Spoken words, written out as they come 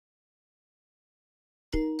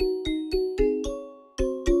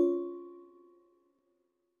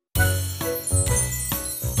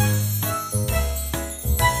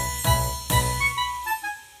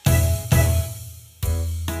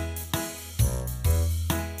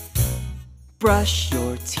Brush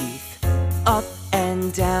your teeth, up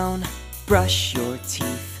and down. Brush your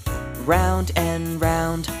teeth, round and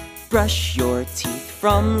round. Brush your teeth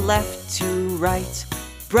from left to right.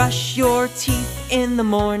 Brush your teeth in the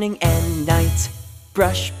morning and night.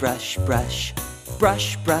 Brush, brush, brush,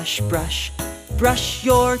 brush, brush, brush. Brush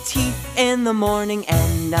your teeth in the morning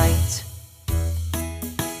and night.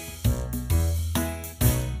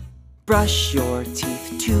 Brush your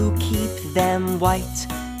teeth to keep them white.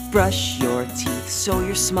 Brush your teeth so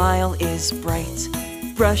your smile is bright.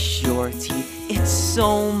 Brush your teeth, it's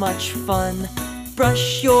so much fun.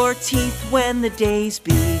 Brush your teeth when the day's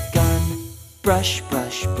begun. Brush,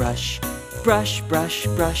 brush, brush, brush, brush,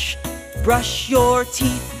 brush. Brush your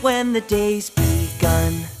teeth when the day's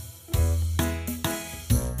begun.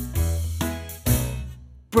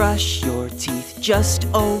 Brush your teeth, just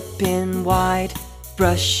open wide.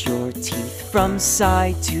 Brush your teeth from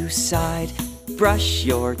side to side. Brush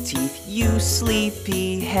your teeth, you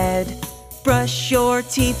sleepy head. Brush your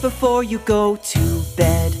teeth before you go to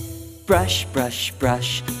bed. Brush, brush,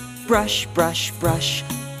 brush, brush, brush, brush.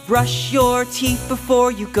 Brush your teeth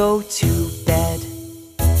before you go to bed.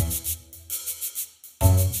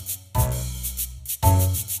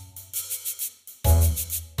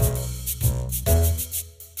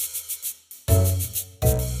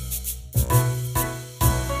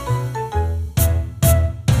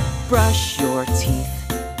 Brush your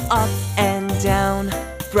teeth, up and down.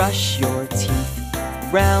 Brush your teeth,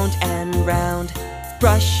 round and round.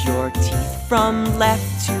 Brush your teeth from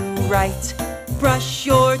left to right. Brush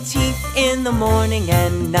your teeth in the morning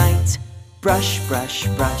and night. Brush, brush,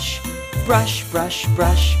 brush, brush, brush,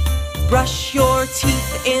 brush. Brush your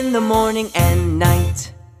teeth in the morning and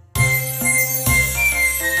night.